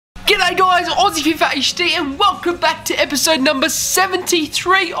G'day guys, Aussie FIFA HD, and welcome back to episode number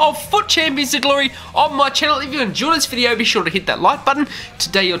 73 of FUT Champions to Glory on my channel. If you enjoyed this video, be sure to hit that like button.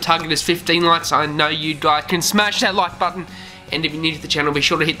 Today your target is 15 likes. I know you guys can smash that like button. And if you're new to the channel, be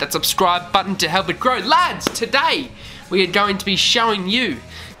sure to hit that subscribe button to help it grow. Lads, today we are going to be showing you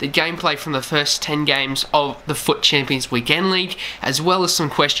the gameplay from the first 10 games of the FUT Champions Weekend League, as well as some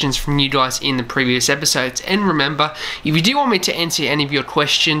questions from you guys in the previous episodes. And remember, if you do want me to answer any of your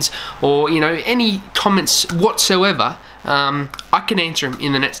questions or, any comments whatsoever, I can answer them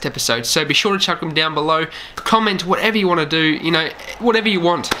in the next episode. So be sure to chuck them down below. Comment whatever you want to do, whatever you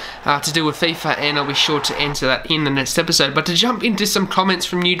want to do with FIFA, and I'll be sure to answer that in the next episode. But to jump into some comments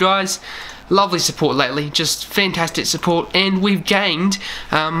from you guys, lovely support lately, just fantastic support, and we've gained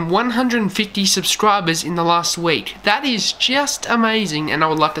 150 subscribers in the last week. That is just amazing, and I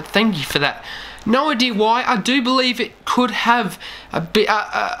would like to thank you for that. No idea why. I do believe it could have a big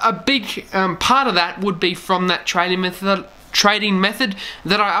part of that would be from that trading method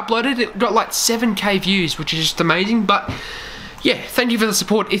that I uploaded. It got like 7k views, which is just amazing. But yeah, thank you for the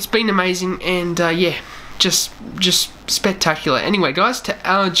support. It's been amazing, and yeah, just spectacular. Anyway guys,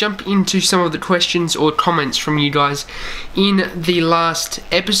 to jump into some of the questions or comments from you guys in the last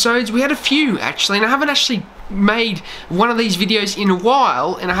episodes. We had a few actually, and I haven't actually made one of these videos in a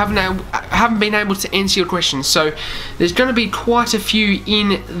while, and I haven't been able to answer your questions, so there's going to be quite a few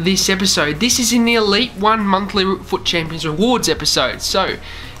in this episode. This is in the Elite 1 Monthly FUT Champions Rewards episode, so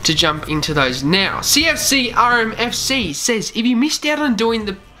to jump into those now. CFC RMFC says, if you missed out on doing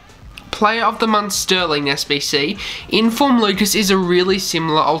the Player of the Month Sterling SBC, Inform Lucas is a really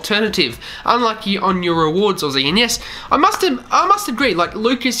similar alternative. Unlucky on your rewards, Aussie. And yes, I must agree, like,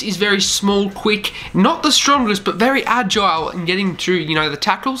 Lucas is very small, quick, not the strongest, but very agile in getting through, the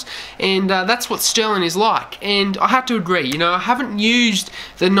tackles, and that's what Sterling is like. And I have to agree, I haven't used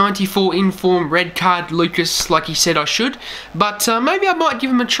the 94 Inform red card Lucas like he said I should, but maybe I might give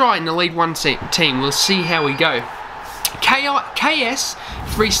him a try in the League 1 team. We'll see how we go. KS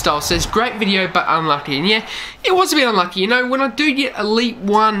Freestyle says, great video but unlucky. And yeah, it was a bit unlucky. When I do get Elite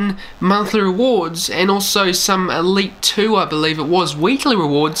 1 monthly rewards and also some Elite 2, I believe it was, weekly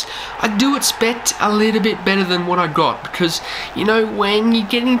rewards, I do expect a little bit better than what I got, because when you're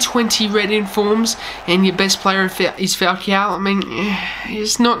getting 20 red informs and your best player is Falcao, I mean,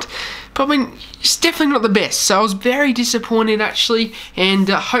 it's definitely not the best. So I was very disappointed actually, and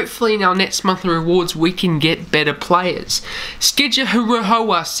hopefully in our next monthly rewards we can get better players. Skidja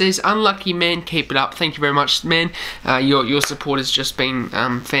Huruhoa says, unlucky man, keep it up. Thank you very much, man. Your support has just been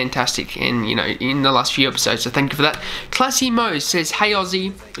fantastic, and in the last few episodes, so thank you for that. Classy Mo says, hey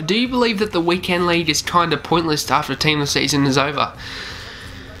Aussie, do you believe that the weekend league is kind of pointless after team season is over?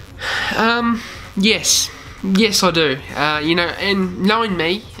 Yes, I do. And knowing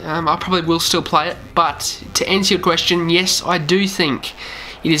me, I probably will still play it, but to answer your question, yes, I do think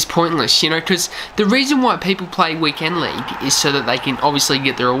it is pointless, because the reason why people play Weekend League is so that they can obviously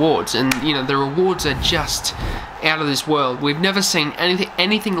get the rewards, and, the rewards are just out of this world. We've never seen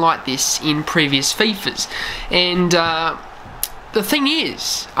anything like this in previous FIFAs, and the thing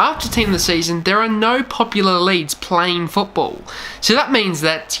is, after Team of the Season, there are no popular leagues playing football. So that means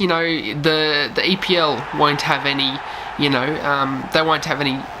that, the EPL won't have any, they won't have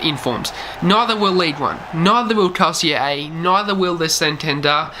any informs. Neither will League 1, neither will Calcio A, neither will the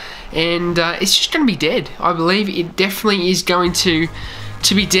Santander, and it's just going to be dead. I believe it definitely is going to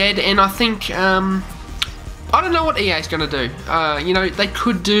be dead, and I think, I don't know what EA is going to do. They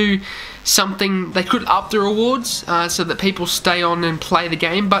could do something, they could up the rewards so that people stay on and play the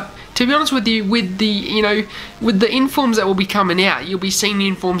game, but to be honest with you, with the informs that will be coming out, you'll be seeing the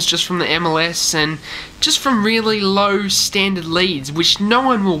informs just from the MLS and just from really low standard leads, which no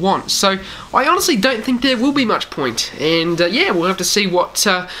one will want. So I honestly don't think there will be much point, and yeah, we'll have to see what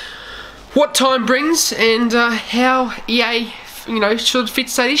time brings and how EA sort of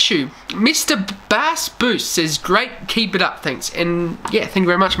fits that issue. Mr. Bass Boost says, great, keep it up, thanks. And yeah, thank you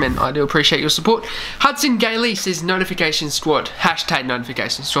very much, man. I do appreciate your support. Hudson Gailey says, notification squad. Hashtag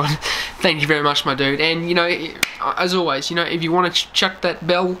notification squad. Thank you very much, my dude. And, as always, if you want to chuck that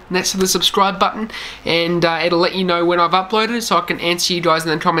bell next to the subscribe button, and it'll let you know when I've uploaded, so I can answer you guys in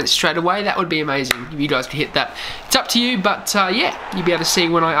the comments straight away, that would be amazing if you guys could hit that. It's up to you, but yeah, you'll be able to see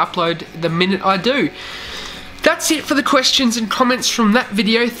when I upload the minute I do. That's it for the questions and comments from that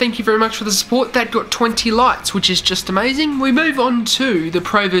video. Thank you very much for the support. That got 20 likes, which is just amazing. We move on to the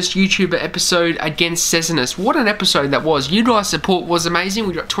Pro vs YouTuber episode against Cezinus. What an episode that was. You guys' support was amazing.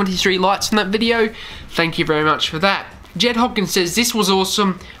 We got 23 likes on that video. Thank you very much for that. Jed Hopkins says, this was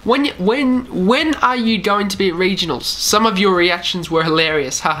awesome. When are you going to be at regionals? Some of your reactions were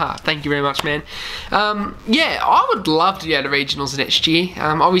hilarious. Haha, thank you very much, man. Yeah, I would love to go to regionals next year.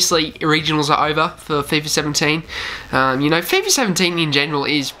 Obviously, regionals are over for FIFA 17. You know, FIFA 17 in general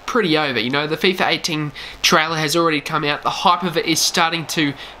is pretty over. You know, the FIFA 18 trailer has already come out. The hype of it is starting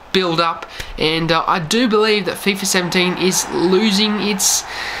to build up, and I do believe that FIFA 17 is losing its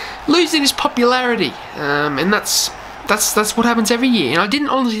popularity, and that's what happens every year. And I didn't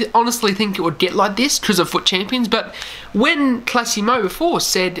honestly think it would get like this because of FUT Champions, but when Classimo before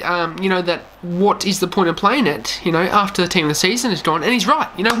said, you know, that what is the point of playing it, you know, after the team of the season is gone, and he's right.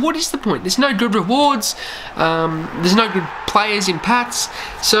 You know, what is the point? There's no good rewards, there's no good players in pats,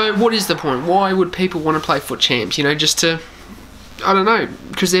 so what is the point? Why would people want to play FUT Champs? You know, just to, I don't know,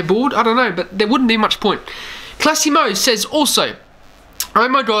 because they're bored? I don't know, but there wouldn't be much point. Classimo says also, oh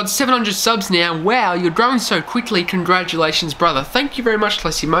my god, 700 subs now. Wow, you're growing so quickly. Congratulations, brother. Thank you very much,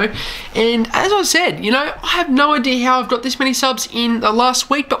 Classimo. And as I said, you know, I have no idea how I've got this many subs in the last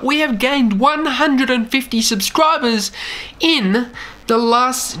week, but we have gained 150 subscribers in the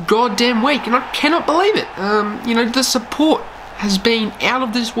last goddamn week, and I cannot believe it. You know, the support has been out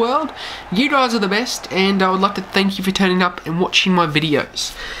of this world. You guys are the best, and I would like to thank you for turning up and watching my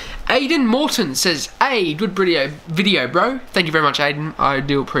videos. Aiden Morton says, hey, good video, bro. Thank you very much, Aiden. I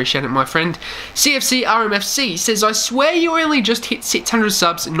do appreciate it, my friend. CFC RMFC says, I swear you only just hit 600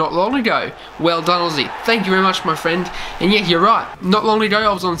 subs not long ago. Well done, Aussie. Thank you very much, my friend. And yeah, you're right. Not long ago,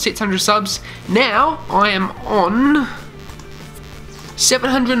 I was on 600 subs. Now, I am on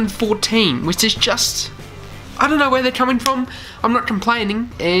 714, which is just, I don't know where they're coming from. I'm not complaining,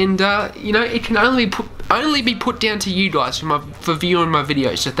 and you know, it can only be put down to you guys for viewing my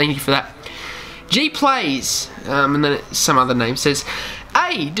videos. So thank you for that. G Plays, and then some other name says,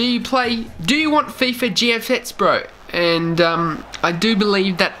 "Hey, do you want FIFA GFX, bro?" And I do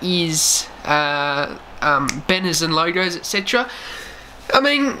believe that is banners and logos, etc. I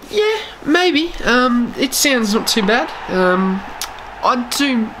mean, yeah, maybe. It sounds not too bad. I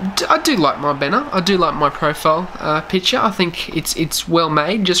do like my banner. I do like my profile picture. I think it's well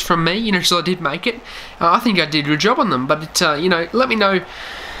made, just from me. You know, so I did make it. I think I did a good job on them. But you know, let me know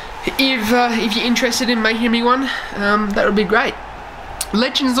if you're interested in making me one. That would be great.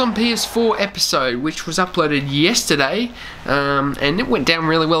 Legends on PS4 episode, which was uploaded yesterday, and it went down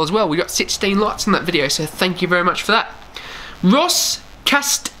really well as well. We got 16 likes on that video, so thank you very much for that. Ross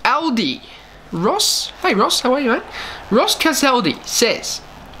Castaldi. Ross? Hey Ross, how are you, mate? Ross Casaldi says,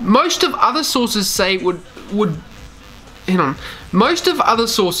 most of other sources say most of other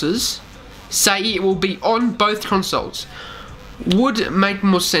sources say it will be on both consoles. Would make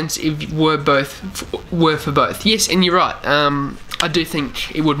more sense if it were for both. Yes, and you're right. I do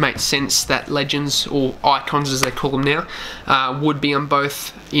think it would make sense that Legends, or Icons as they call them now, would be on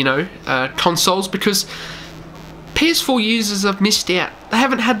both, you know, consoles, because PS4 users have missed out. They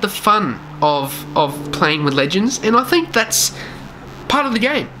haven't had the fun of playing with Legends, and I think that's part of the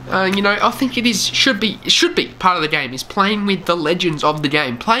game. You know, I think it should be part of the game, is playing with the legends of the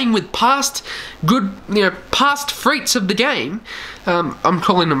game, playing with past freaks of the game. I'm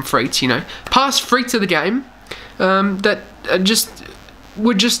calling them freaks, you know, past freaks of the game that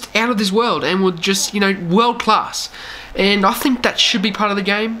were just out of this world and were just, you know, world class. And I think that should be part of the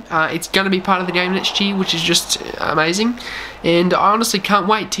game. It's going to be part of the game next year, which is just amazing. And I honestly can't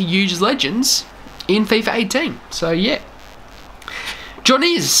wait to use Legends in FIFA 18. So yeah. John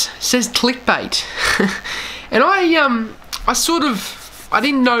Is says clickbait. And I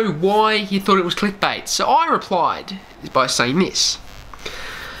didn't know why he thought it was clickbait. So I replied by saying this.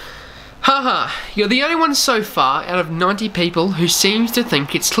 Haha, you're the only one so far out of 90 people who seems to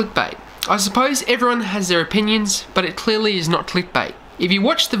think it's clickbait. I suppose everyone has their opinions, but it clearly is not clickbait. If you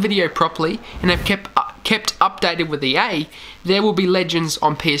watch the video properly and have kept updated with EA, there will be Legends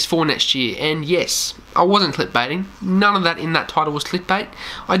on PS4 next year. And yes, I wasn't clickbaiting. None of that in that title was clickbait.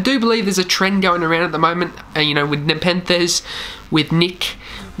 I do believe there's a trend going around at the moment, you know, with Nepenthes, with Nick,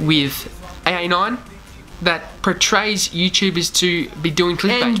 with AA9, that portrays YouTubers to be doing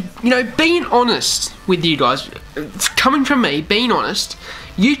clickbait. And, you know, being honest with you guys, coming from me, being honest,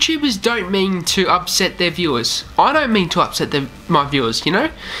 YouTubers don't mean to upset their viewers. I don't mean to upset my viewers, you know?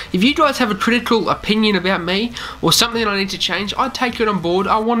 If you guys have a critical opinion about me or something I need to change, I take it on board.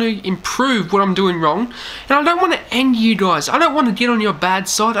 I want to improve what I'm doing wrong, and I don't want to anger you guys. I don't want to get on your bad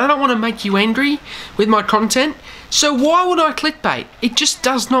side. I don't want to make you angry with my content. So why would I clickbait? It just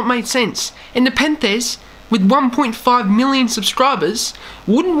does not make sense. And Nepenthes, with 1.5 million subscribers,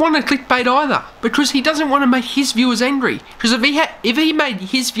 wouldn't want to clickbait either, because he doesn't want to make his viewers angry. Because if he made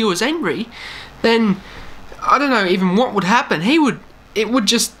his viewers angry, then I don't know even what would happen. It would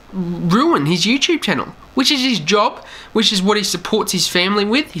just ruin his YouTube channel, which is his job, which is what he supports his family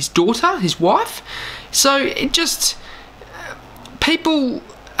with, his daughter, his wife. So it just, people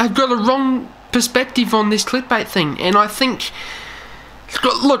have got a wrong perspective on this clickbait thing, and I think,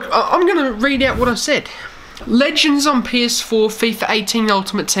 look, I'm going to read out what I've said. Legends on PS4, FIFA 18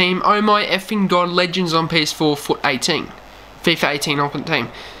 Ultimate Team, oh my effing god, Legends on PS4, FUT 18, FIFA 18 Ultimate Team.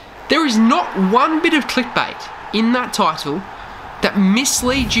 There is not one bit of clickbait in that title that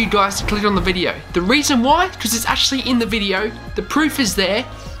misleads you guys to click on the video. The reason why? Because it's actually in the video, the proof is there.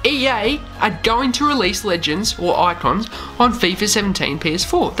 EA are going to release Legends or Icons on FIFA 17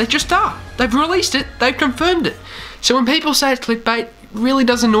 PS4. They just are. They've released it, they've confirmed it. So when people say it's clickbait, it really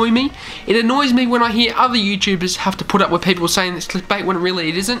does annoy me. It annoys me when I hear other YouTubers have to put up with people saying it's clickbait when really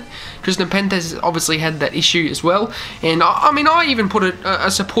it isn't, because Nepenthes obviously had that issue as well. And I mean, I even put a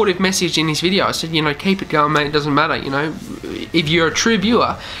supportive message in his video. I said, you know, keep it going, mate, it doesn't matter, you know. If you're a true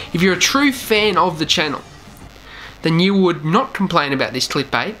viewer, if you're a true fan of the channel, then you would not complain about this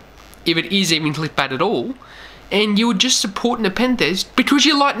clickbait, if it is even clickbait at all, and you would just support Nepenthes because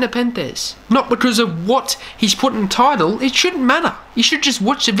you like Nepenthes, not because of what he's put in the title. It shouldn't matter. You should just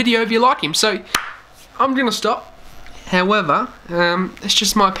watch the video if you like him. So I'm gonna stop. However, it's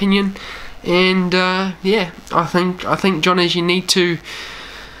just my opinion, and yeah, I think Johnny's, you need to.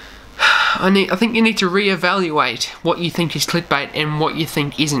 I think you need to reevaluate what you think is clickbait and what you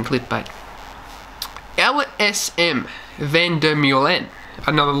think isn't clickbait. LSM Van der Meulen,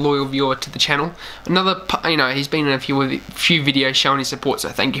 another loyal viewer to the channel, another, you know, he's been in a few videos showing his support, so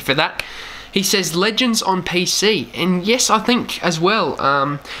thank you for that. He says Legends on PC, and yes, I think as well,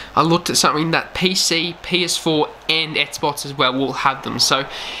 I looked at something that PC, PS4 and Xbox as well will have them. So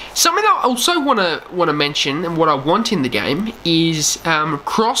something I also want to mention, and what I want in the game is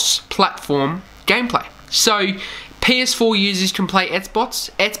cross-platform gameplay. So PS4 users can play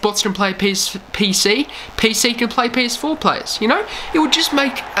Xbox, Xbox can play PC, PC can play PS4 players. You know, it would just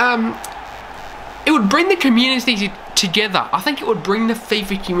make it would bring the community together. I think it would bring the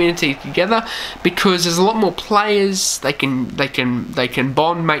FIFA community together because there's a lot more players. They can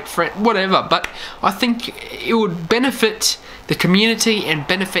bond, make friends, whatever. But I think it would benefit the community and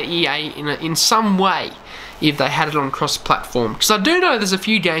benefit EA in some way if they had it on cross-platform. Because I do know there's a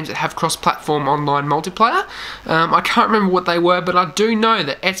few games that have cross-platform online multiplayer. I can't remember what they were, but I do know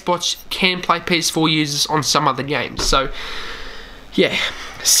that Xbox can play PS4 users on some other games. So, yeah.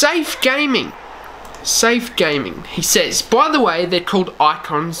 Safe Gaming. Safe Gaming. He says, by the way, they're called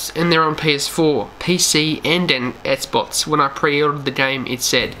Icons and they're on PS4, PC and Xbox. When I pre-ordered the game, it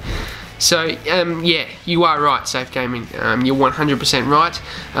said. So, yeah, you are right, Safe Gaming. You're 100%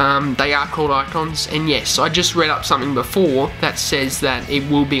 right. They are called Icons, and yes, I just read up something before that says that it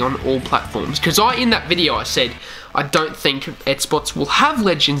will be on all platforms. Because in that video I said, I don't think Xbox will have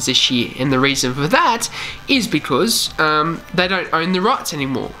Legends this year, and the reason for that is because they don't own the rights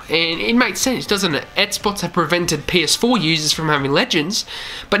anymore. And it makes sense, doesn't it? Xbox have prevented PS4 users from having Legends,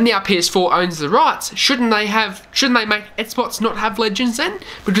 but now PS4 owns the rights. Shouldn't they make Xbox not have Legends then?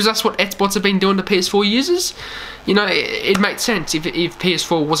 Because that's what Xbox have been doing to PS4 users. You know, it makes sense if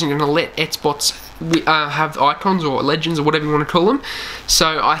PS4 wasn't going to let Xbox have Icons or Legends or whatever you want to call them.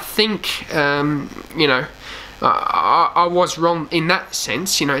 So I think, you know, I was wrong in that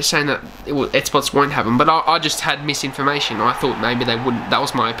sense, you know, saying that Xbox won't have them, but I just had misinformation. I thought maybe they wouldn't. That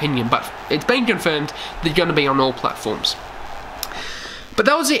was my opinion, but it's been confirmed they're going to be on all platforms. But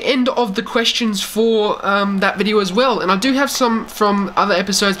that was the end of the questions for that video as well, and I do have some from other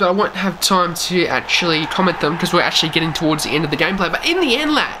episodes, but I won't have time to actually comment them because we're actually getting towards the end of the gameplay. But in the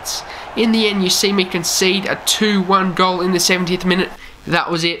end, lads, in the end, you see me concede a 2-1 goal in the 70th minute.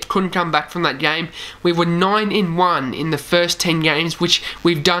 That was it. Couldn't come back from that game. We were 9-1 in the first 10 games, which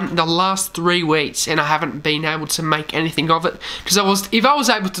we've done the last 3 weeks, and I haven't been able to make anything of it. Because if I was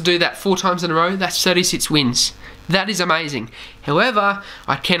able to do that 4 times in a row, that's 36 wins. That is amazing. However,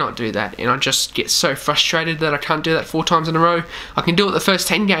 I cannot do that, and I just get so frustrated that I can't do that 4 times in a row. I can do it the first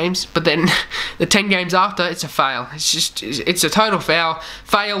 10 games, but then the 10 games after, it's a fail. It's a total fail,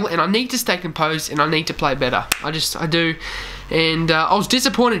 and I need to stay composed, and I need to play better. I do. And I was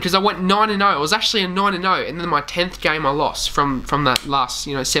disappointed because I went 9-0. It was actually a 9-0, and then my 10th game I lost from that last,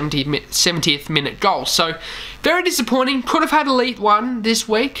 you know, 70th minute goal. So very disappointing. Could have had Elite 1 this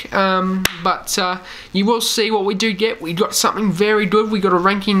week, but you will see what we do get. We got something very good. We got a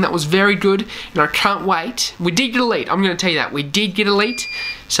ranking that was very good, and I can't wait. We did get Elite. I'm going to tell you that. We did get Elite.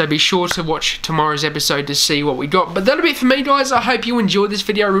 So be sure to watch tomorrow's episode to see what we got. But that'll be it for me, guys. I hope you enjoyed this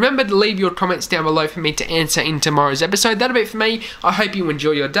video. Remember to leave your comments down below for me to answer in tomorrow's episode. That'll be it for me. I hope you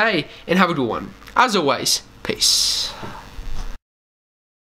enjoy your day and have a good one. As always, Peace.